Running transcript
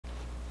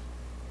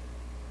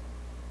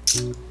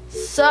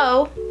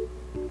So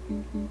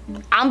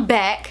I'm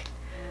back.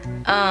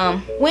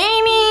 We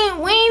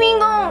ain't even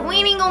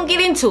gonna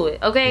get into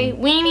it, okay?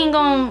 We ain't even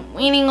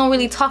gonna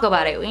really talk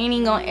about it. We ain't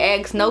even gonna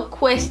ask no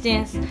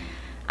questions.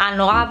 I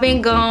know I've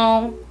been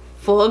gone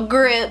for a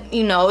grip,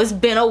 you know, it's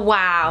been a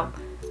while.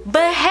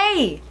 But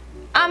hey,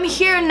 I'm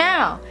here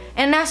now,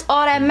 and that's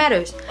all that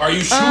matters. Are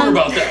you sure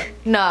about that?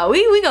 No,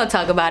 we gonna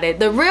talk about it.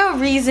 The real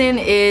reason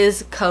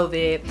is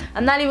COVID.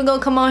 I'm not even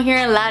gonna come on here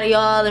and lie to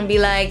y'all and be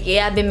like,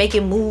 yeah, I've been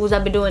making moves,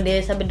 I've been doing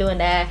this, I've been doing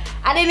that.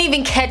 I didn't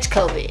even catch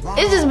COVID.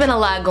 It's just been a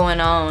lot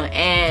going on,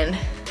 and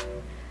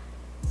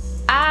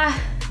I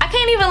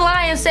can't even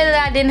lie and say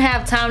that I didn't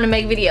have time to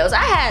make videos.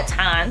 I had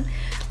time,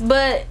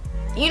 but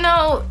you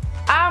know,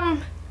 I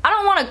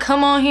don't want to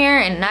come on here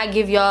and not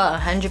give y'all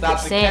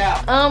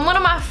 100%. One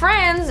of my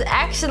friends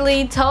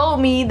actually told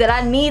me that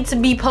I need to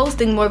be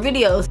posting more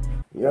videos.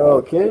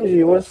 Yo,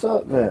 Kenji, what's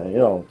up, man?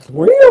 Yo,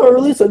 when you gonna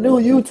release a new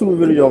YouTube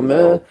video,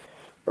 man?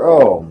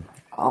 Bro,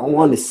 I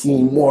want to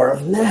see more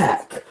of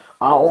Knack.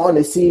 I want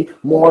to see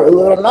more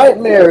Little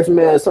Nightmares,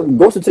 man. Some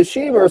Ghost of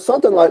Tsushima or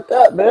something like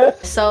that, man.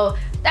 So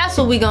that's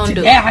what we gonna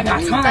do. Yeah, I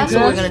got time. That's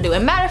what we're gonna do.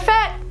 And matter of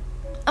fact,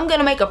 I'm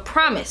gonna make a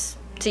promise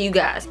to you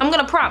guys. I'm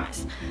gonna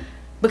promise,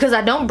 because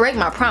I don't break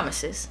my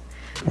promises.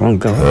 Oh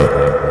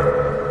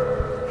God.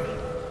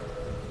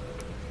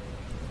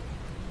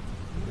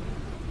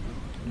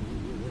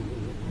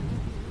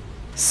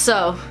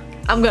 So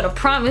I'm gonna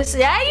promise.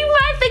 Yeah, you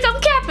might think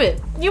I'm capping.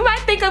 You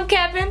might think I'm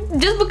capping.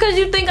 Just because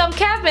you think I'm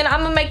capping,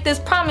 I'm gonna make this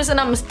promise and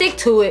I'm gonna stick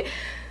to it,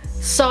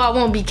 so I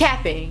won't be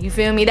capping. You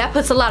feel me? That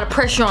puts a lot of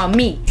pressure on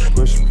me.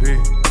 Push P,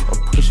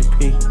 push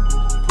P,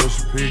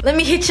 push P. Let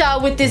me hit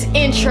y'all with this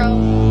intro.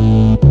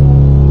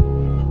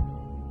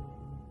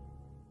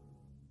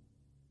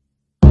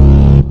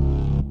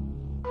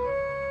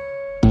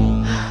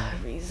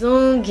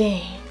 Resume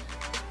game.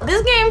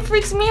 This game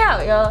freaks me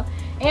out, y'all.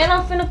 And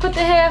I'm finna put the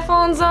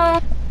headphones on.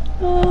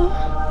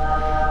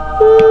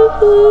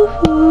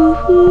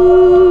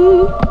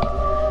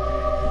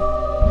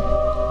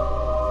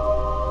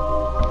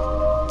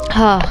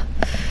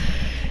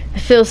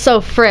 It feels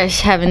so fresh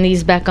having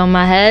these back on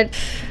my head.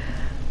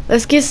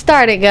 Let's get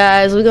started,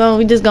 guys. We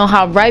just gonna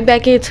hop right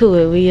back into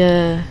it.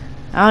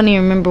 I don't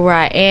even remember where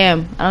I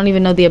am. I don't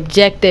even know the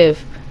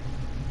objective.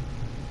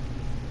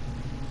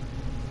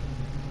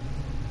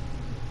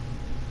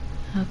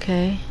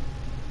 Okay,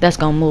 that's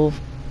gonna move.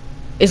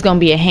 It's gonna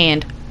be a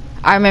hand.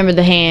 I remember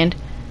the hand.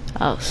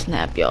 Oh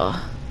snap, y'all.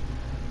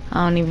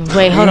 I don't even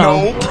wait. Hold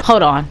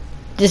on.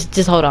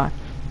 Just hold on.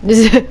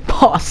 Just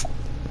pause.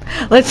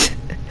 Let's.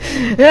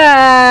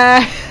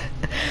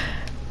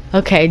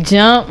 Okay,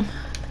 jump.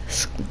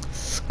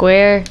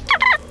 Square.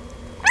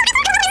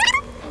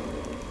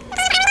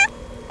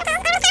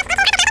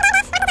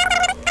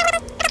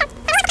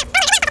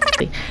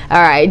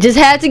 Alright, just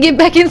had to get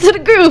back into the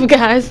groove,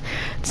 guys.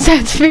 Just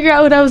had to figure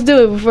out what I was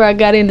doing before I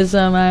got into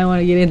something I didn't want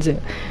to get into.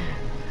 What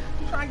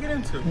you trying to get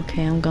into?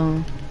 Okay, I'm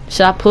going.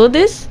 Should I pull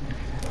this?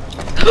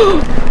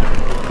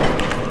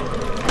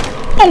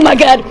 Oh my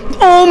god!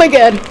 Oh my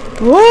god!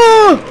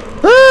 Whoa!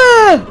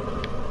 Ah!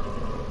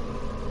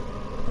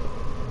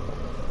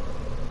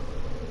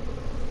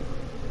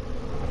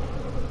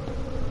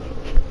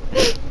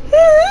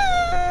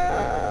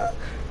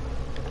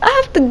 I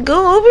have to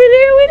go over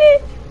there with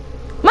it?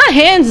 My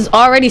hands is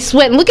already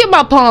sweating. Look at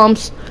my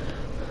palms.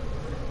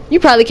 You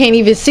probably can't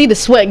even see the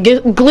sweat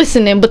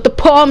glistening, but the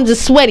palms are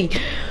sweaty.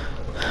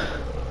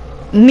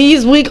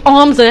 Knees weak,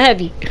 arms are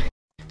heavy.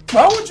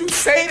 Why would you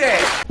say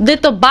that?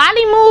 Did the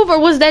body move, or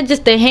was that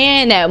just the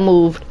hand that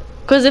moved?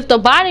 Because if the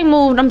body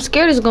moved, I'm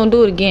scared it's going to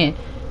do it again.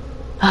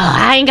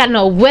 I ain't got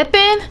no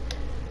weapon.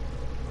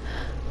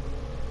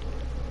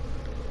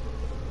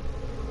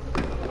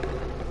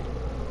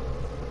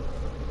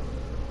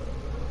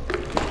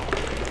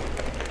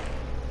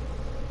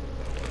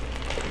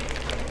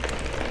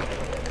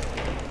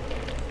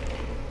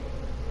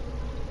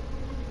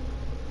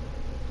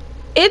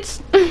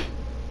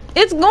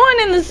 It's going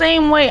in the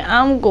same way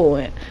I'm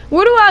going.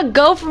 Where do I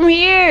go from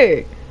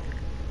here?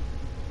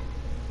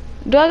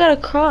 Do I gotta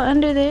crawl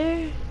under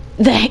there?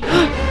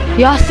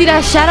 Y'all see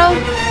that shadow?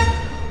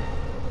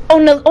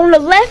 On the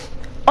left?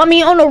 I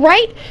mean on the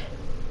right?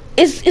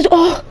 It's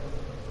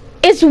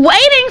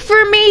waiting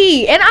for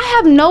me, and I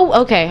have no.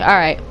 Okay, all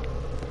right.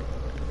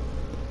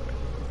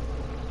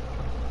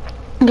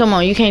 Come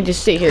on, you can't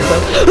just sit here, bro.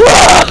 What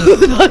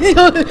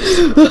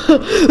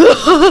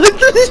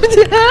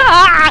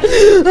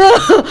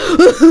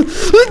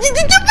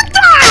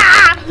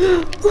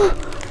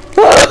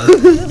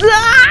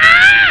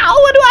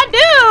do I do?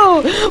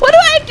 What do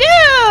I do?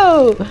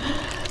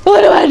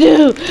 What do I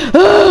do?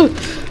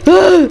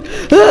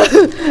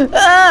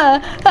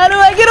 How do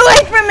I get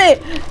away from it?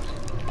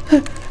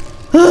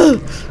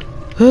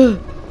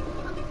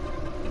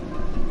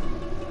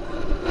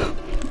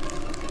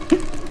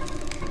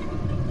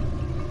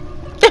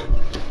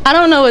 I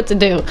don't know what to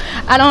do.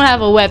 I don't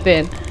have a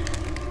weapon.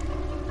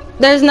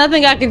 There's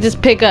nothing I can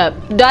just pick up.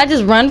 Do I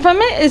just run from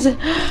it?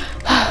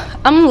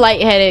 I'm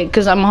lightheaded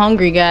because I'm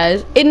hungry,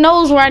 guys. It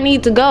knows where I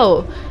need to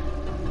go.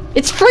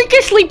 It's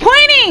freakishly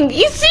pointing!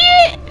 You see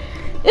it?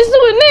 It's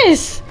doing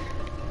this.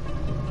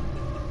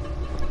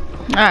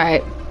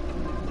 Alright.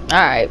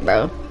 Alright,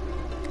 bro.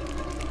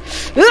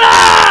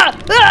 Ah!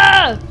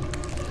 Ah!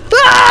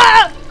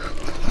 Ah!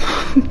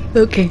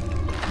 Okay.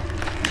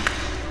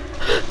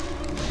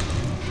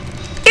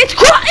 It's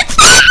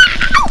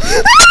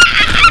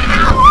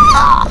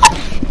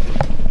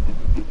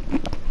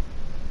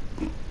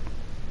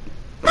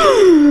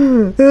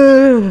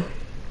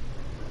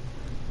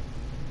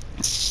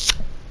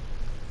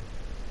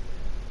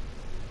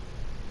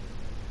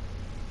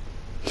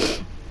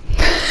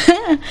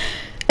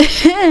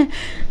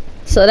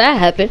So that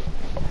happened.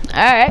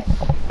 Alright.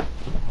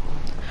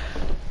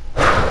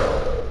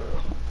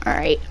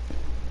 Alright.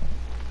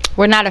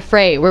 We're not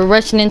afraid. We're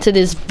rushing into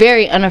this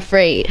very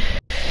unafraid.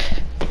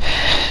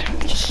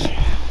 Just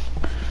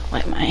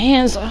wipe my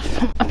hands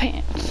off my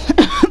pants.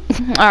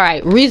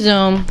 Alright,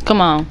 resume. Come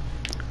on.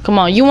 Come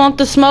on. You want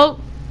the smoke?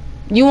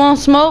 You want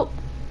smoke?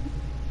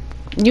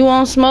 You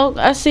want smoke?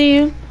 I see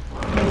you.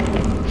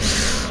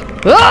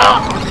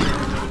 Ah!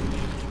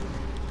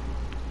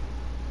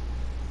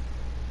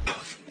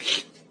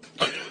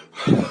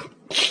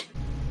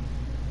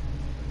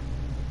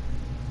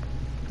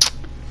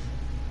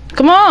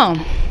 Come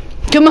on.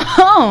 Come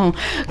on.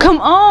 Come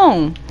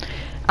on.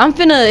 I'm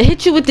finna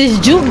hit you with this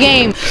juke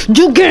game.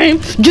 Juke game.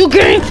 Juke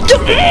game.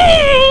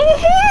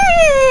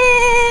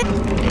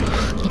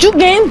 Juke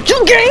game.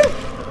 Juke game.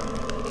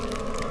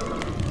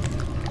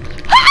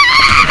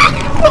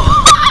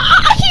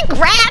 He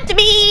grabbed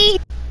me.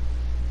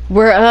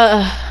 We're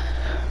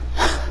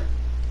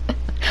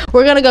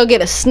gonna go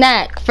get a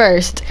snack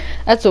first.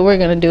 That's what we're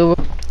gonna do.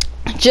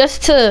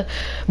 Just to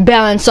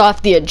balance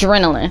off the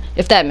adrenaline,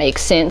 if that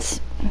makes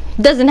sense.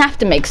 Doesn't have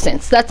to make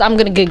sense. I'm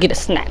gonna go get a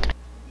snack.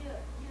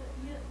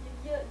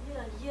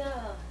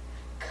 Yeah.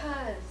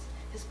 Cause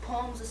his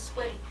palms are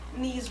sweaty,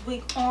 knees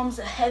weak, arms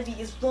are heavy.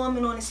 He's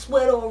voming on his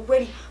sweater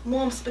already.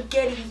 Mom's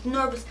spaghetti. He's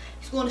nervous.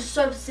 He's going to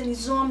service and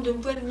he's armed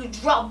and ready to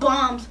drop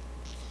bombs.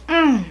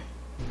 Let's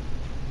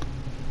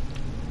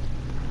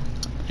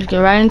get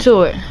right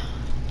into it.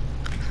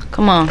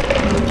 Come on.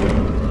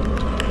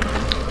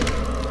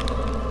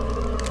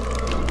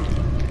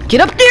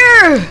 Get up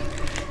there.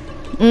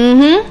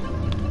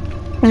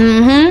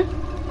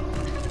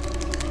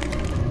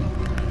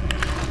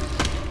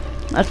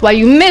 That's why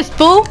you missed,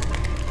 fool.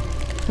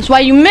 That's why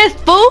you missed,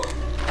 fool.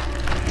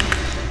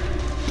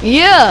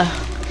 Yeah.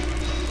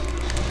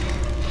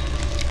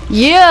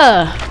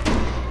 Yeah.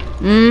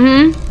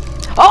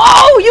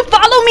 Oh, you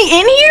follow me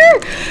in here?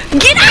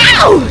 Get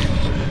out!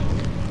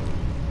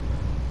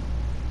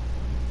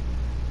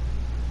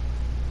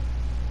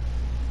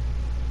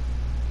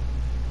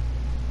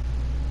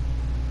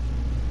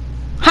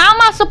 How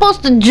am I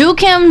supposed to juke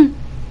him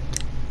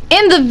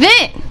in the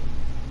vent?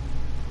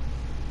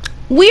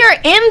 We are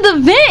in the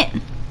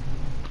vent.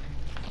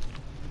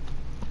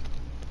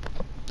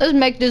 Let's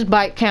make this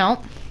bite count.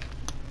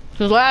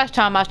 Because last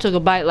time I took a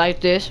bite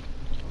like this,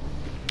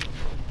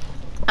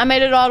 I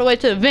made it all the way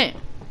to the vent.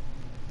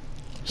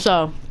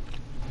 So.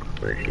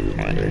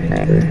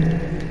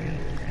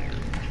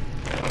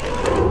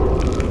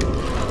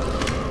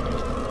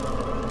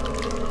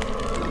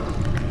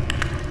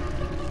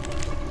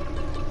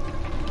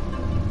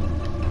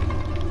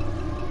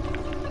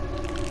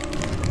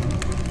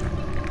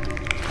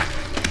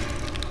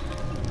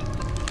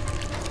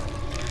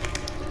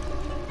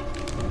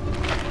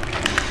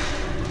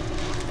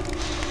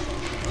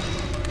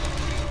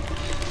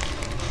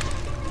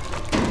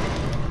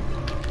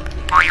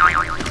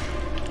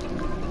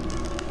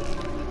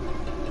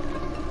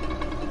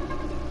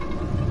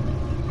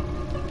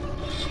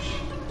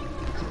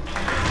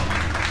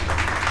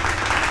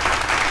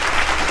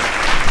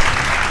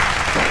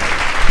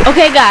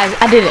 Okay guys,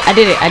 I did it.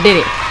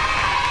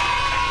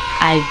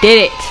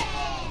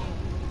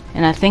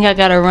 And I think I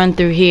gotta run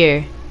through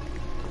here.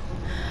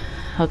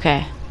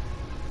 Okay.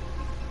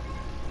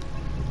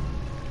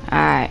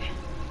 Alright.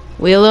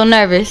 We a little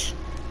nervous,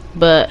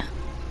 but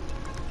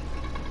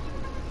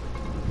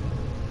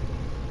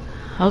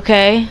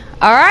okay.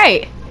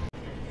 Alright.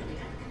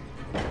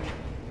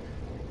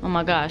 Oh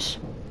my gosh.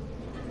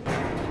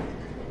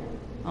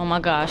 Oh my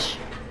gosh.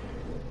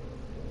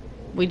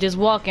 We just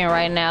walking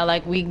right now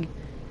like we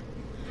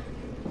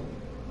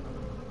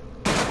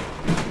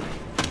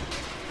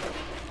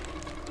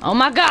oh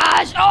my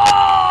gosh!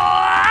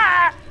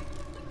 Oh!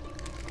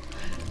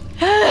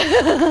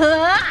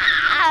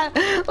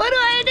 What do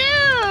I do?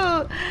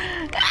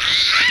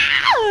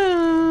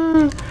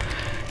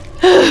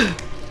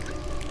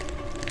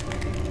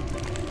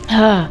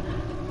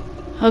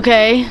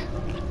 Okay.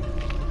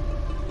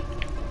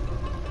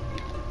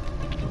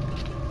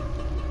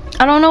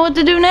 I don't know what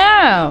to do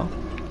now.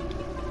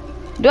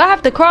 Do I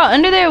have to crawl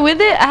under there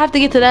with it? I have to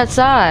get to that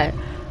side.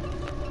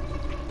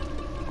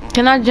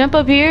 Can I jump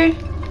up here?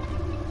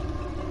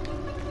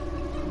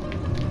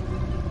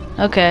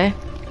 Okay.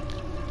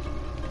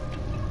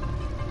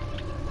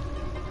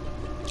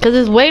 Cause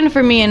it's waiting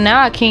for me and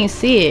now I can't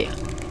see it.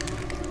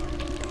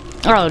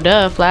 Oh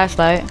duh,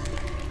 flashlight.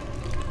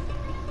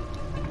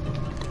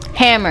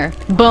 hammer.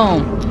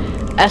 Boom.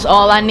 That's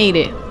all I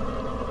needed.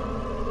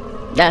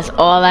 That's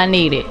all I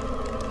needed.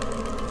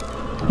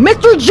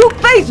 Mr. Juke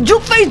Face!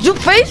 Juke Face! Juke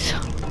Face!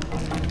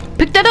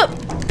 Pick that up!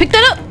 Pick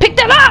that up! Pick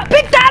that up!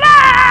 Pick that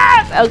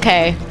up!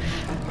 Okay.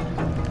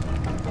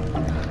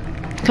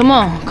 Come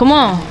on. Come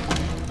on.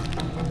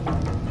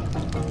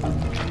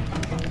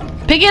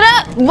 Pick it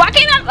up! Walk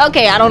it up!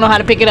 Okay, I don't know how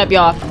to pick it up,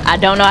 y'all. I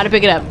don't know how to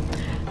pick it up.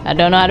 I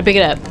don't know how to pick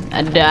it up.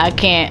 I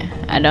can't.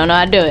 I don't know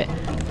how to do it.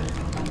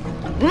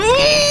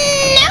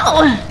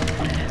 No!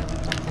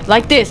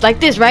 Like this,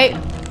 right?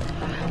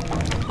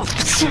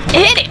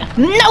 Hit it!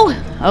 No!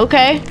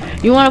 Okay.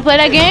 You wanna play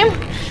that game?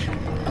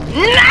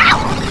 No!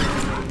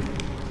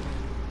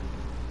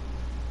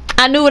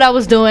 I knew what I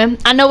was doing.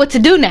 I know what to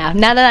do now.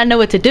 Now that I know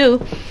what to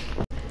do,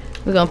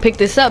 we're gonna pick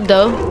this up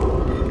though.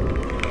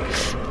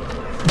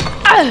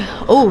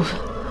 Oh.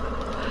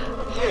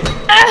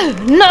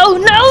 No,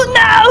 no,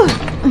 no!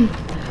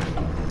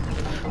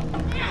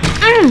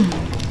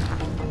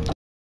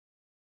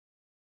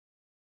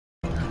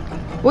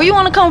 Where you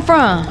wanna come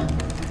from?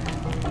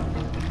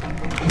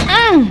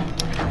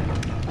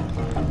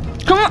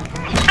 Come on.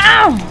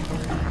 Ow!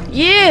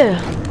 Yeah.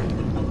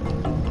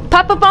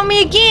 Pop up on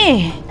me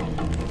again.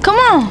 Come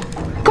on.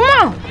 Come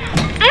on.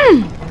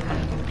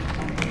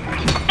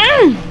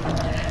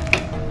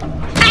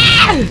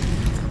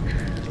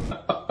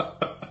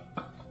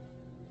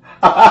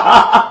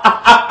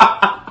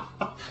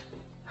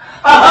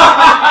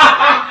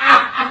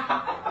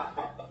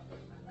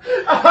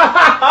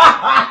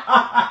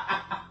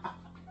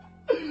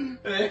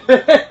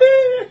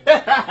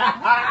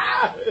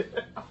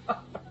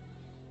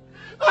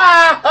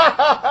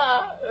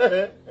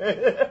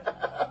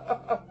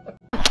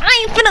 I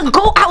ain't finna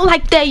go out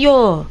like that,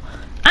 y'all.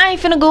 I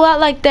ain't finna go out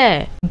like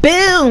that.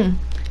 Boom!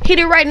 Hit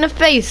it right in the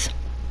face.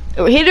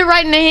 Or hit it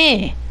right in the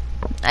hand.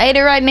 I hit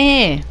it right in the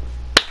hand.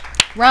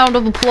 Round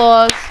of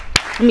applause.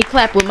 Let me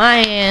clap with my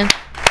hand.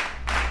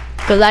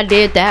 Cause I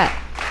did that.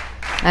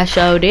 I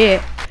sure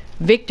did.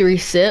 Victory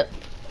sip.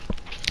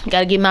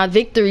 Gotta get my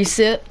victory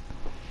sip.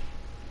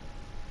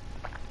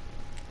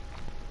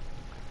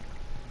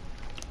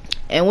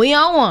 And we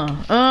on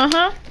one.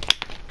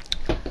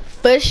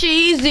 But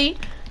sheezy.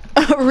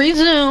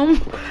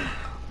 Resume.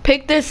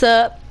 Pick this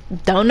up.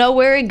 Don't know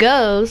where it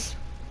goes.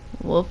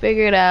 We'll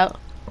figure it out.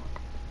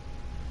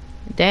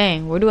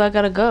 Dang, where do I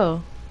gotta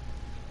go?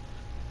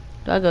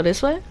 Do I go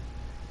this way?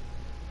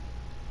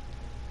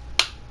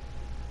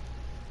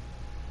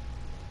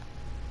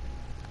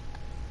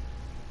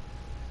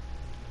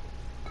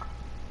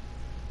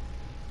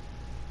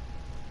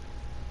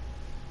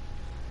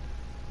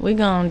 We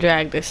gonna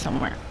drag this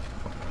somewhere.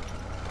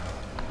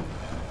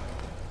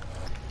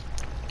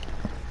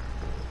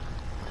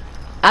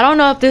 I don't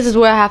know if this is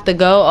where I have to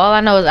go. All I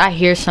know is I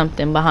hear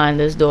something behind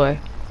this door.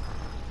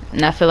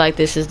 And I feel like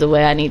this is the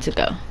way I need to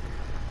go.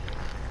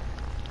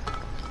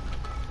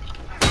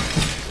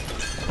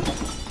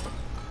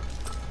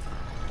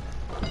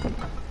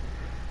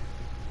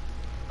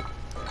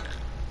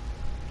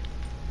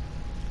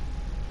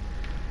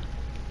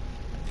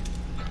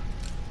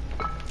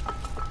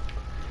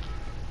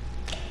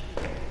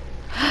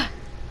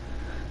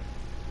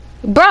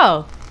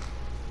 Bro,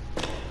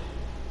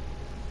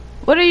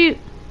 what are you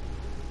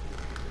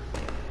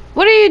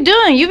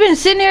doing? You've been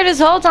sitting here this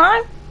whole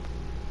time?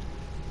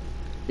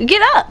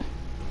 Get up.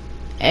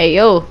 Hey,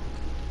 yo.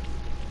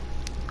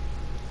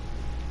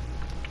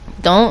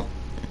 Don't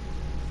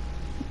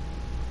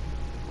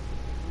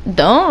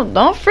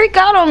freak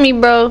out on me,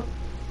 bro.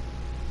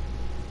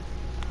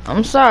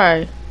 I'm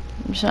sorry.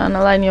 I'm trying to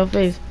lighten your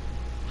face.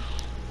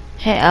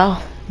 Hey,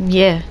 Al.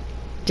 Yeah.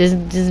 Just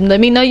let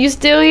me know you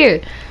still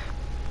here.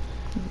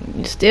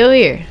 You still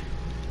here.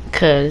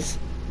 Cause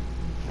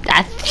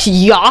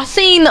y'all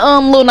seen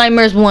Little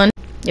Nightmares 1.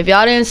 If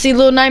y'all didn't see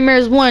Little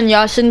Nightmares 1,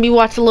 y'all shouldn't be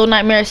watching Little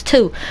Nightmares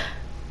 2.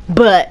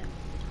 But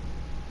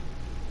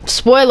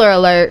spoiler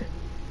alert,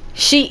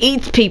 she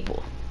eats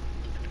people.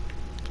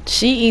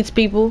 She eats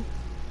people.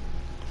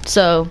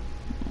 So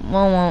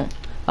won't.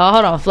 Oh,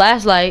 hold on,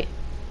 flashlight.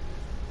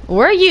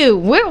 Where are you?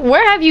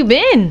 Where have you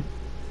been?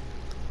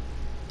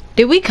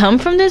 Did we come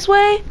from this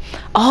way?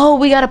 Oh,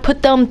 we gotta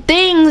put them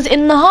things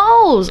in the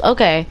holes.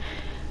 Okay.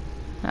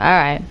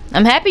 Alright.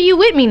 I'm happy you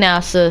with me now,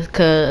 sis,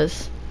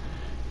 cause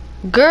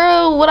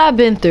girl, what I've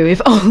been through.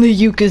 If only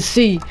you could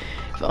see.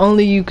 If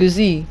only you could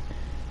see.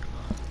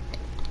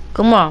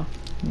 Come on.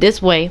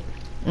 This way.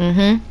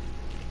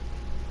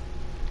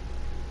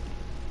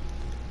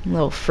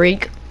 Little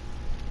freak.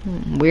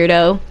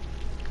 Weirdo.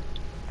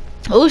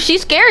 Oh, she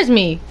scares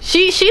me.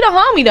 She the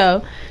homie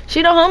though.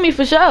 She the homie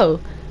for sure.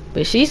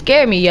 But she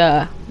scared me,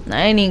 y'all.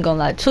 I ain't even gonna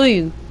lie to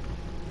you.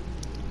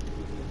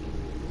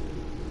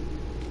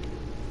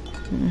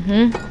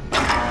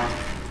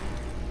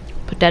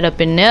 Put that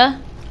up in there.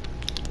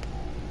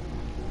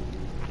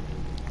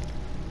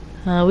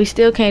 We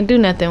still can't do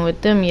nothing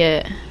with them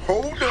yet.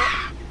 Hold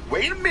up.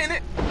 Wait a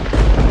minute.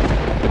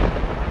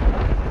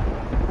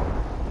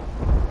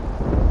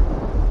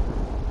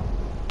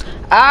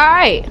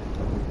 Alright.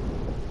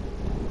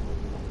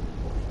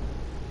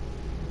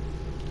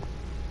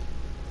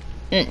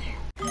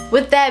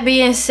 With that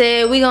being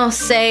said, we gonna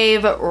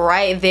save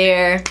right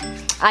there.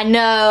 I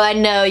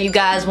know you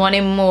guys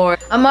wanted more.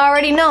 I'm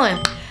already knowing.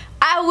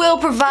 I will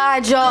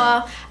provide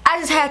y'all. I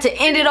just had to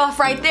end it off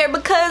right there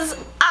because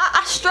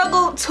I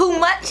struggled too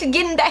much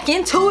getting back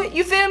into it,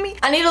 you feel me?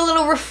 I need a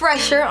little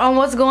refresher on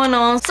what's going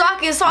on so I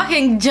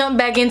can jump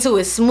back into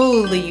it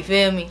smoothly, you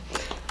feel me?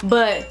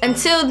 But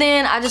until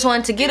then, I just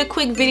wanted to get a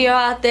quick video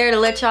out there to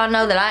let y'all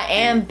know that I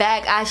am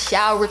back. I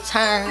shall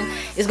return.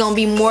 It's gonna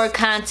be more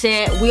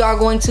content. We are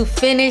going to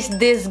finish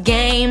this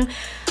game.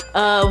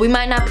 We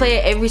might not play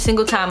it every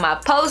single time I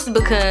post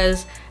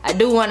because I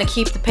do want to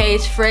keep the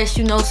page fresh,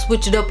 you know,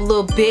 switch it up a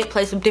little bit,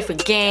 play some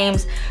different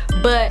games.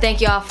 But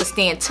thank y'all for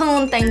staying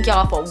tuned. Thank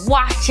y'all for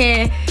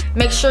watching.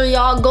 Make sure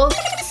y'all go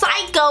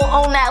psycho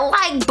on that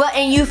like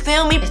button, you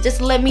feel me?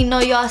 Just let me know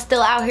y'all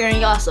still out here and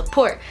y'all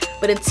support.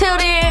 But until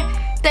then,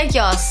 thank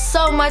y'all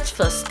so much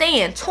for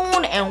staying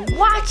tuned and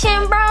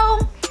watching, bro.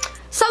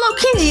 Solo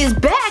Kenji is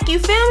back, you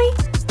feel me?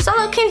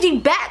 Solo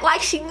Kenji back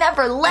like she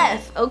never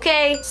left,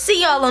 okay?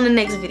 See y'all on the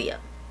next video.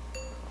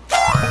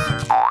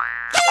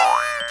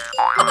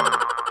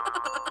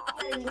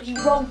 He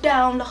wrote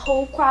down, the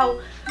whole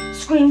crowd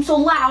screamed so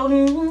loud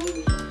and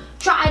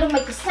try to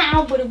make a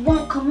sound, but it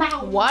won't come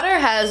out. Water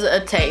has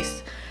a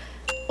taste.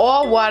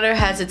 All water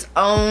has its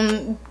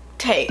own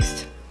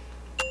taste.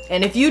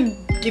 And if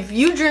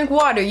you drink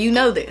water, you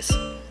know this.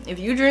 If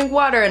you drink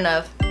water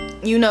enough,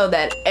 you know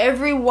that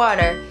every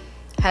water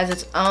has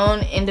its own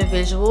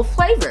individual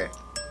flavor.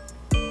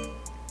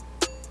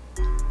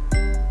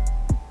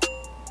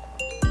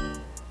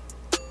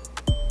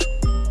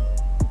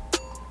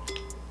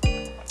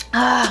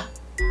 Ah,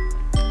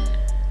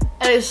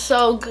 that is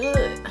so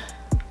good.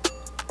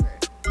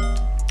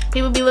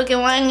 People be looking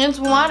like it's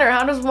water.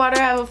 How does water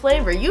have a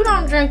flavor? You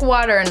don't drink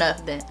water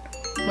enough then.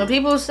 When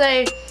people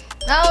say,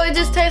 oh, it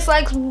just tastes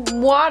like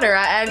water,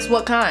 I ask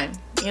what kind,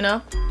 you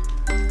know?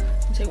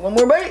 Take one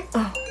more bite.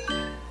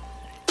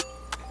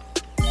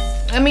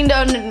 Let me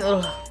know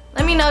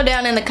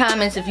down in the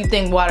comments if you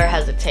think water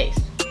has a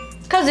taste.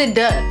 Cause it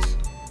does.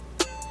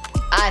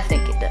 I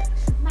think it does.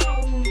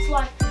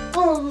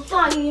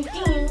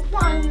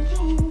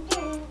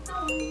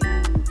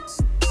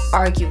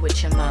 Argue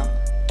with your mom.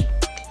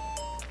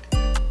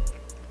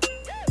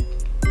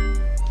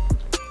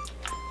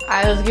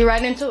 Alright, let's get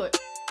right into it.